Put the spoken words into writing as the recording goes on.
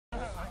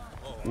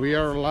We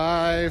are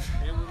live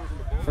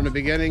from the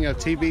beginning of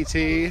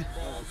TBT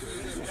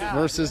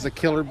versus the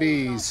Killer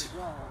Bees.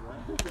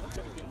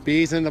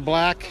 Bees in the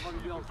black,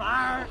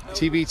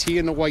 TBT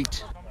in the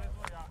white.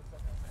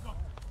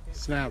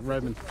 Snap,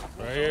 Redmond.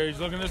 Right here, he's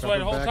looking this way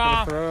the whole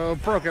time. Throw,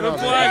 broke it good up.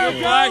 Play,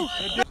 good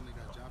play.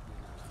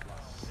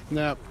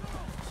 Snap.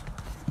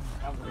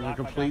 And it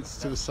completes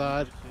to the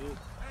side.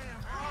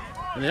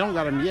 And they don't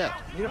got him yet.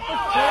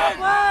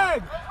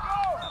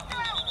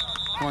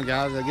 Come on,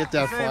 guys, get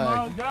that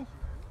flag.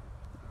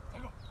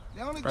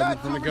 Redmond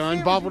from the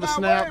gun, bobble the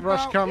snap,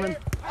 rush coming.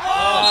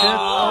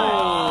 Oh,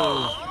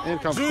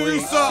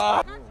 incomplete.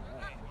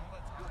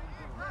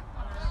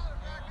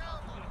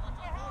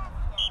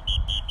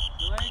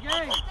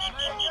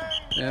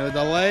 And a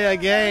delay a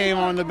game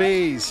on the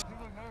Bees.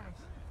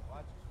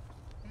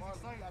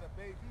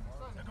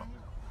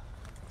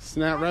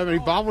 Snap, Redmond,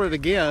 he bobbled it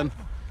again,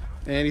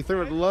 and he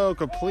threw it low,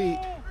 complete.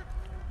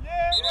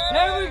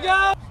 There we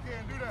go.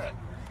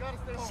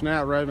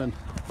 Snap, Redmond.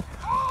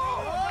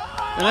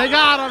 And they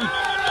got him.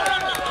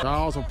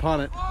 Charles will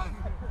punt it.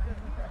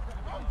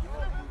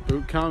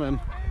 Boot coming.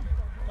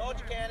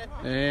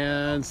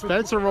 And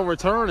Spencer will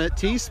return it.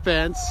 T.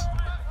 Spence.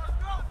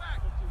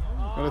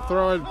 Gonna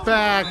throw it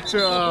back to.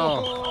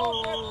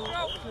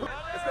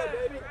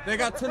 They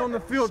got 10 on the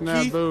field,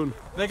 Snap, Keith. Boone.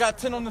 They got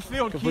 10 on the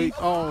field, Complete.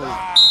 Keith. Oh.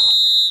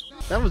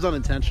 That was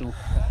unintentional.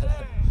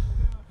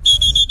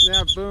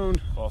 Snap, Boone.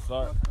 False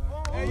start.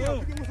 Hey,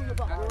 you.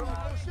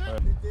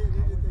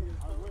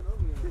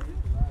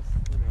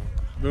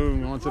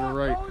 Boone on to the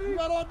right.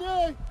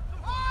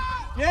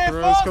 Yeah,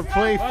 Throws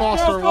complete.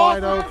 Foster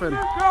wide open.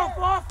 Go,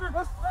 Foster.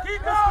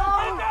 Keep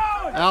going.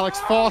 Alex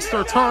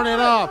Foster, turn it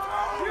up.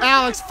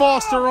 Alex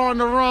Foster on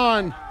the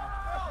run.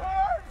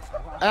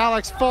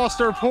 Alex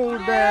Foster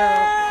pulled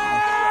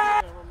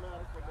down.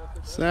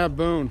 Snap,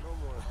 Boone.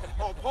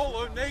 Oh,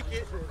 Polo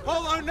naked.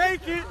 Polo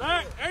naked.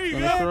 There you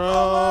Gonna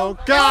throw.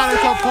 Got it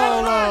to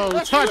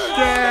Polo.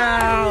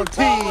 Touchdown.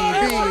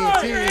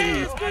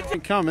 TBT.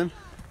 Coming.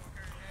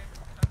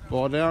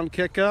 Ball down,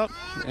 kick up,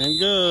 and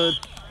good.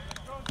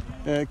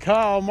 And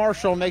Kyle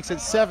Marshall makes it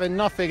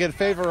 7-0 in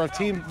favor of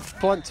Team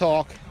Blunt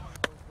Talk.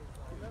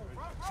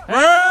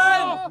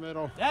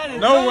 Middle.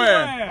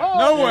 Nowhere.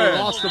 Nowhere.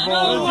 Lost the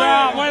ball. Good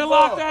job. Way to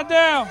lock that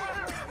down.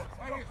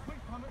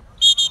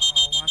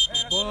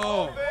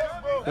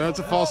 That's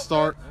a false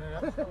start.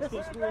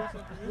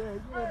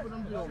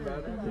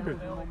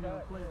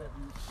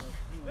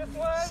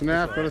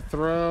 Snap, gonna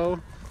throw.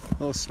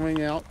 Little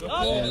swing out.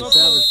 And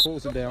Savage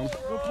pulls it down.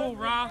 Good pull,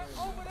 Rob.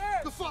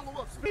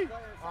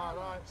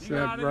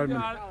 Snap,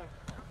 Redmond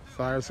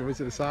fires away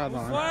to the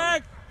sideline.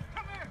 Flag.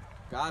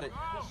 Got it.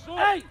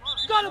 Hey,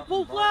 you gotta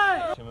pull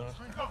flag.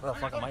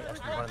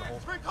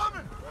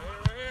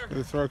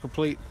 Gonna throw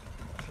complete.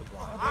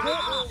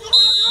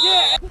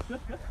 Yeah.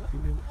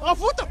 Oh,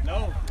 what the?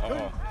 No.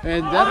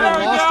 And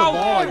Devin lost the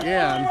ball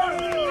again.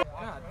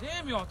 God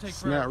damn, y'all take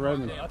Snap,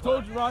 Redmond. I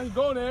told you, Ron, he's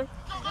going there.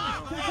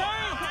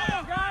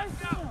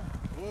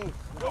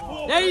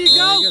 There you And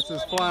go. he gets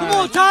his flag.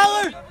 Come on,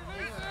 Tyler.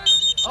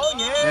 Oh,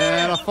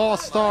 yeah. And a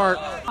false start.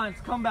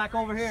 Come back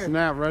over here.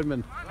 Snap,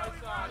 Redmond.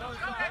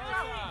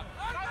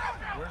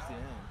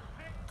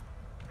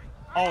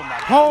 Oh, my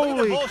God.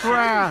 Holy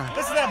crap.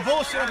 This is that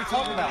bullshit we're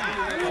talking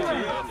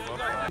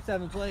about.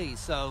 7 plays,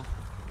 so.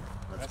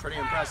 That's pretty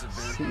impressive,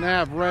 dude.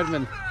 Snap,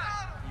 Redmond.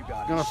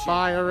 Gonna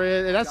fire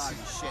it. And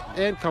that's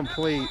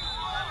incomplete.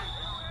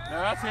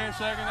 Now that's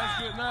handshaking. That's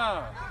good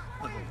now.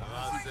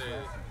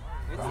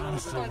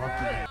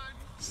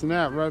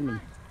 Snap,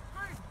 Redmond.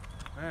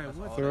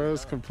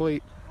 Throws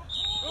complete.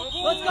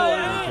 Let's go.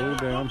 Pull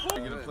down.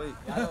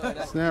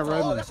 Snap,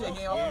 Redmond. Sack, Sack,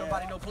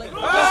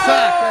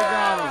 they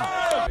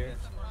got him.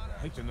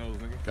 Hate your nose,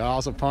 nigga. Got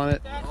also punt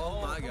it.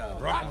 Oh, my God.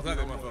 Rock was like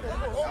that motherfucker.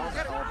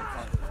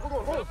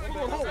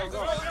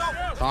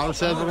 Tyler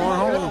says we're going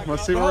home.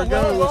 Let's see where it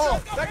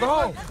goes.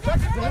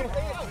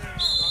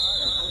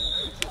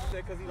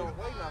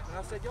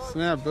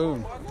 Snap,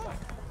 boom.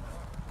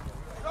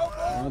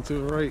 On to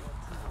the right.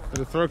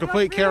 The throw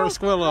complete,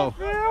 Carrasquillo.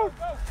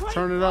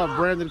 Turn it up,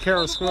 Brandon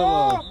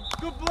Carrasquillo.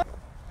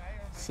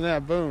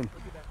 Snap, boom.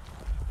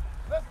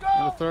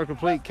 And the throw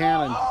complete,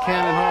 Cannon.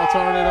 Cannon Hall,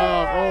 turn it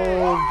up.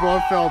 Oh,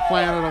 Blumfeld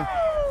planted him.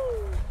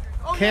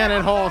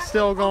 Cannon Hall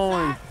still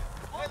going.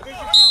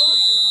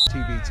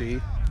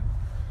 TBT.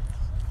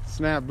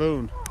 Snap,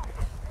 Boone.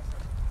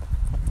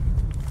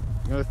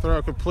 Gonna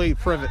throw complete,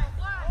 Privet.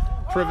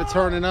 Privet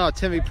turning up,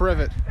 Timmy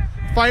Privet.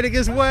 Fighting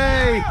his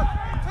way.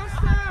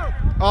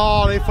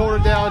 Oh, they pulled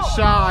it down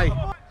shy.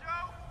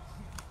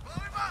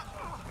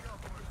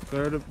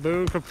 Third,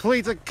 Boone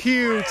completes a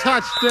Q.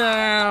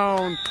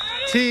 Touchdown.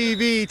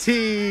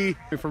 TBT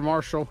for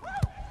Marshall.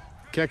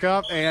 Kick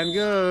up and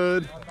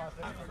good.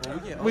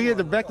 We get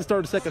the back to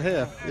start the second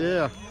half.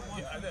 Yeah.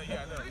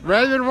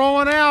 Redmond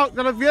rolling out.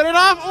 Gonna get it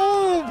up.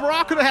 Oh,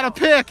 Brock could have had a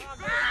pick.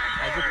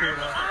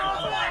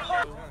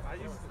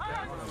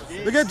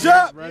 Look at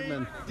Jump.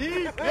 Redmond.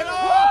 They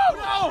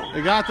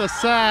They got the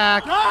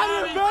sack.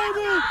 got it,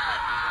 baby.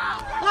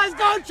 Let's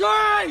go,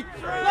 Trey!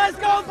 Let's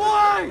go,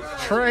 boys!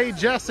 Trey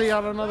Jesse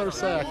on another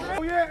sack.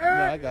 Oh, yeah, Eric.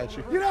 Yeah, I got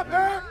you. Get up,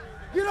 Eric.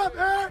 Get up,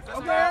 Eric.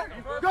 Okay.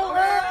 Go,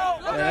 Eric.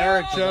 And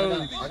Eric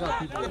Jones.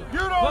 You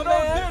don't know,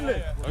 didn't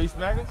it? Are you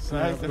smacking?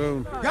 Snap,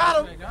 boom.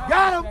 Got him.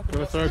 Got him.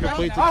 Gonna throw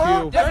complete to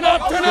Q. Turn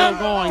up, turn Still up.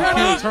 going. Turn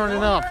Q up.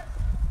 turning up.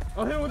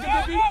 Oh, hit with the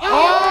good beat.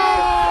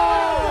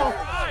 Oh!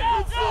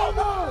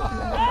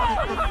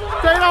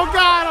 They don't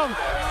got him.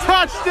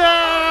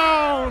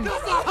 Touchdown.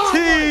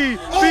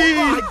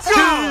 TBT.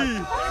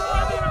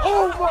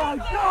 Oh, my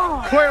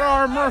God. Claire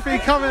R. Murphy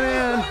coming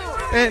in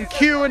and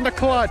Q in the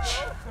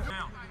clutch.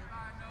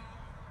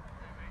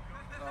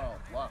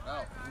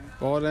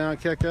 Ball down,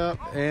 kick up,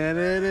 and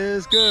it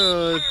is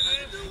good.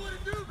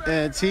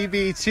 And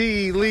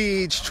TBT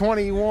leads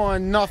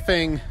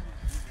 21-0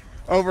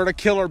 over the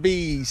Killer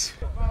Bees.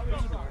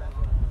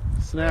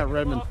 Snap,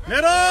 Redmond.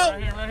 Middle!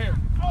 Right here.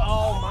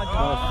 Oh my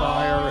God.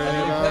 Fire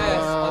it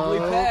Ugly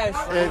pass.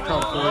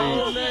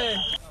 Incomplete.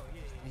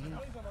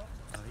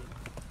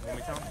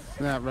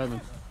 Snap,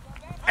 Redmond.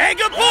 Hey,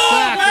 good ball,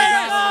 Sack, they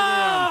man!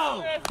 got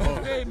it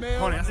again. Hey, man.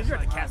 Honey, I said you're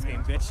at the Cats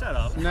game, bitch. Shut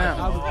up.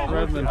 Snap,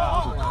 Redmond.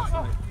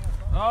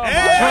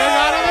 Hey! Trey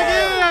got it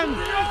again.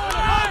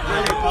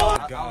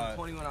 God.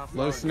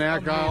 Low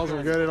snap, Giles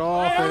will get it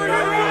off. And there's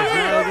not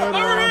a good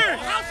one.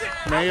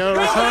 Mayo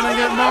returning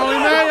it. Molly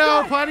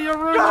Mayo. Plenty of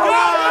room to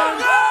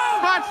run.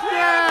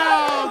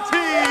 Touchdown.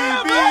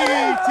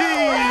 TBT.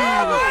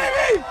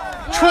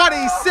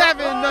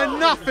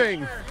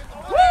 27-0.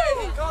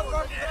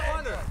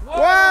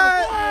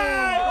 What?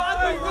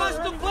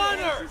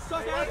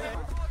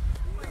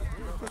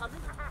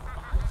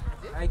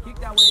 Hey, kick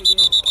that way again.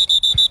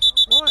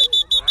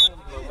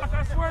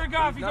 I swear to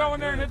God, if you go in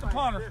there and hit the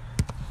punter.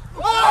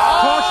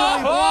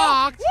 Partially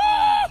blocked.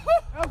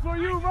 That's for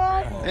you,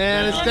 bro.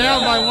 And it's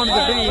down by one of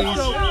the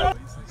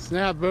Bees.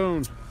 Snap,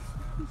 Boone.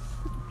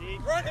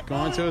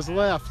 Going to his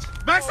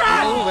left.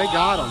 Backside! Oh, they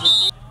got him.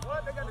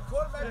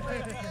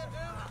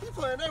 He's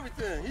playing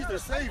everything. He's the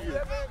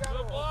savior.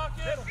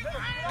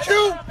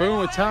 Boone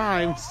with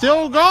time.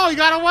 Still goal. He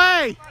got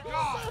away.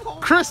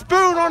 Chris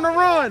Boone on the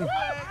run.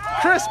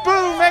 Chris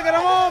Boone making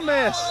them all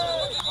miss.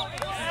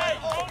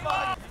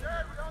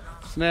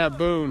 Snap,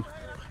 Boone.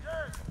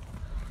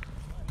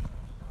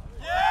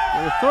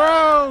 The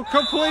throw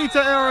complete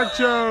to Eric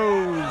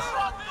Jones.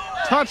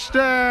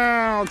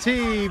 Touchdown,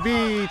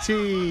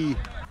 TBT.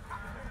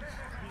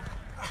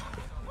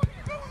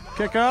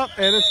 Kick up,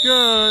 and it's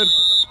good.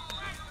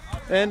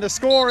 And the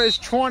score is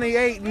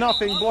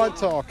 28-0 Blood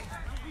Talk.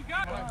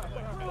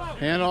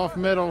 Hand off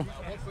middle.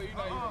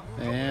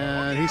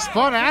 And he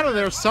spun out of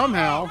there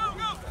somehow.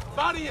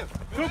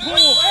 Good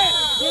pull.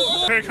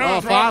 Here it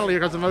comes, Oh, finally,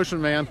 here comes the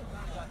motion man.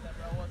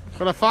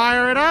 Gonna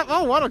fire it up.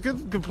 Oh, what a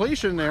good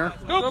completion there.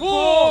 Good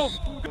pull.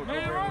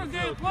 Man, Ron's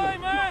getting play,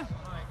 man.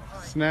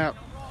 Snap.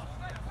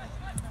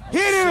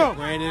 Hit him.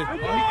 Brandon.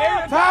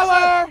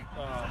 Tyler.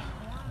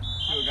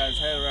 He would got his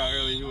head around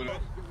early. He would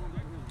have.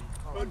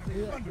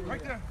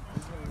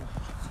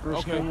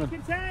 Okay.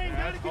 Contain,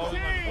 gotta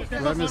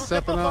contain. Redmond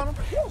stepping up.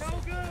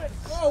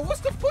 Oh,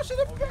 what's the push of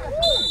the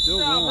pass? Still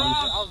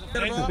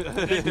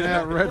going.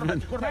 Snap,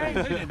 Redmond.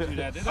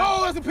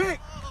 Oh, that's a pick.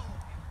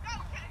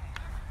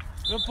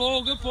 Good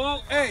pull, good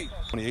pull. Hey.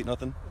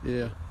 28-0.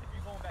 Yeah.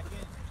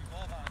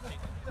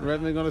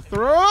 Redmond gonna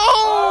throw.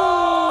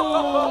 Oh!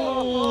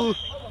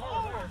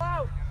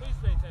 Please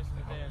pay attention to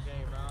the damn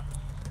game,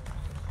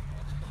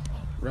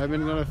 bro.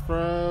 Redmond gonna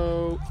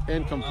throw.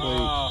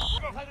 Incomplete.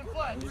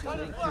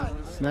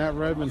 Snap,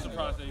 Redmond.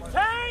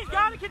 Contain,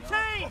 gotta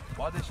contain.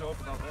 Why'd they show up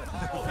without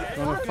that?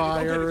 Gonna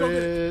fire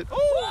it.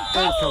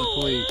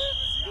 Incomplete.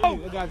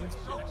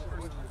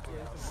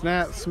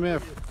 Snap,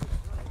 Smith.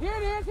 Hit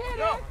it. Hit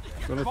it.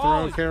 Gonna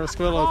throw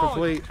Carasquillo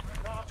complete.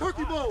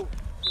 Turkey bowl.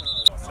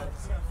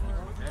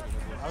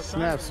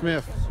 Snap,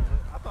 Smith.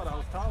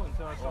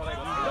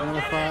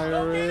 Gonna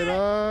fire it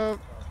up.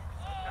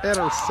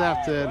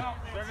 Intercepted.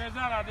 There goes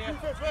that idea.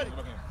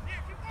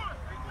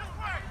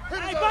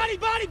 Hey, body.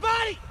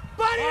 Body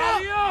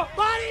up.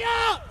 Body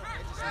up.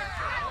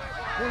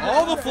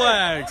 All the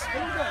flags.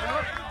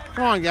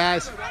 Come on,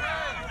 guys.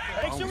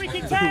 Make sure we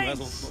contain.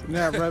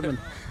 Snap, Redmond.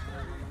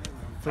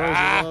 Throws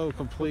it low,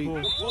 complete.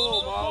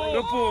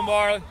 Good pull,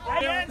 Marley.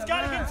 That end's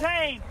got to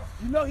contain.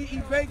 You know he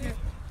eat bacon.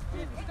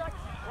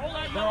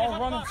 They're all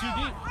running too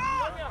deep.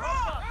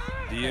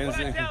 The ends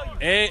in.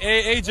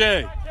 Hey, AJ.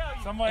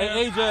 Somebody.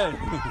 Hey, AJ.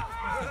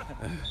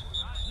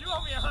 You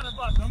owe me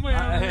 $100. Somebody.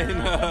 Hey,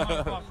 no.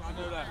 I I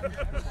know that.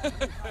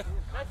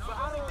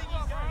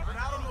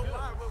 don't know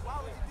why. Why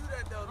would you do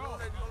that though? Knowing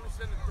that you only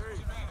send a 3.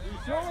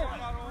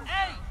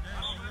 Hey.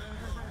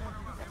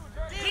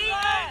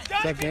 Defense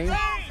got to that game?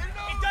 contain.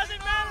 It doesn't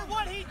matter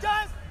what he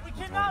does. We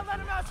cannot let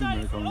him outside.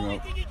 It's the only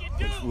thing he can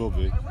do. It will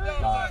be.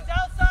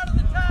 Outside of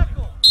the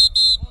tackle.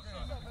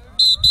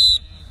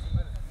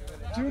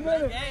 2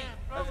 minutes.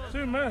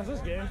 2 minutes, this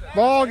game.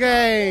 Ball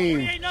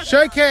game.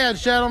 Shake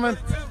hands, gentlemen.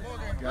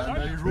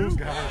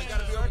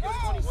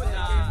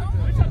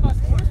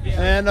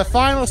 And the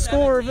final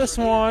score of this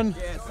one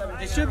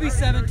It should be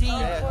 17.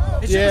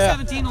 It should be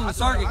 17 on the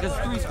circuit because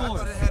 3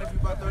 scores.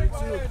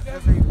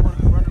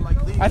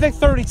 I think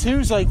 32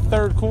 is like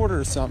third quarter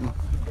or something.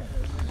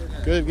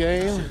 Good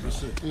game.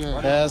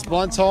 As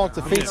Blunt Talk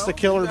defeats the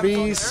Killer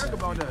Bees,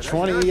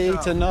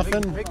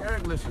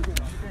 28-0.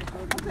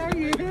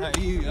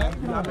 You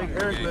gotta make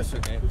Eric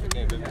listen.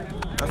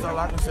 That's all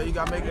I can say. You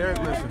gotta make Eric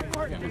listen.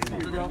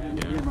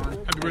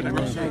 Happy birthday,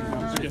 bro.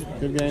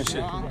 Good game.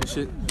 Good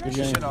shit. Good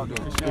game. Shit out there.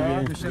 Good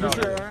game. Good shit out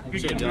there.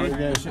 Good game, Good dog.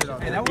 game.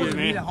 Hey, that wasn't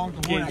me that honked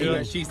the horn. That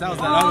was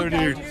that other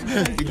dude.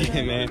 Good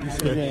game, man.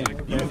 Good game.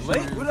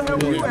 Where the hell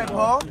were you at,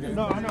 Paul? Good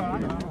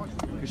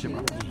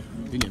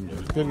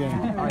game.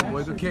 All right,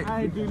 boys, good kick.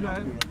 Good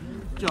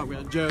job,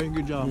 man. Joey.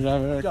 Good job.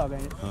 Good job,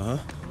 man.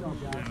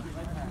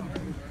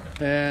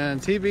 And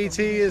TBT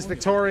is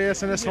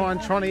victorious in this one,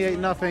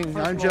 28-0.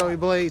 I'm Joey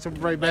Blaze. We'll be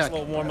right back.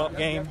 Little warm-up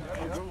game.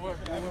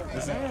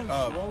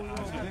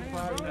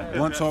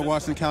 Blunt Talk,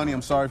 Washington County.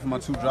 I'm sorry for my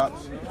 2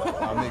 drops.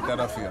 I'll make that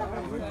up for you.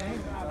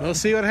 We'll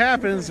see what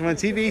happens when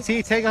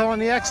TBT take on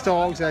the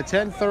X-Dogs at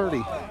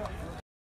 10:30.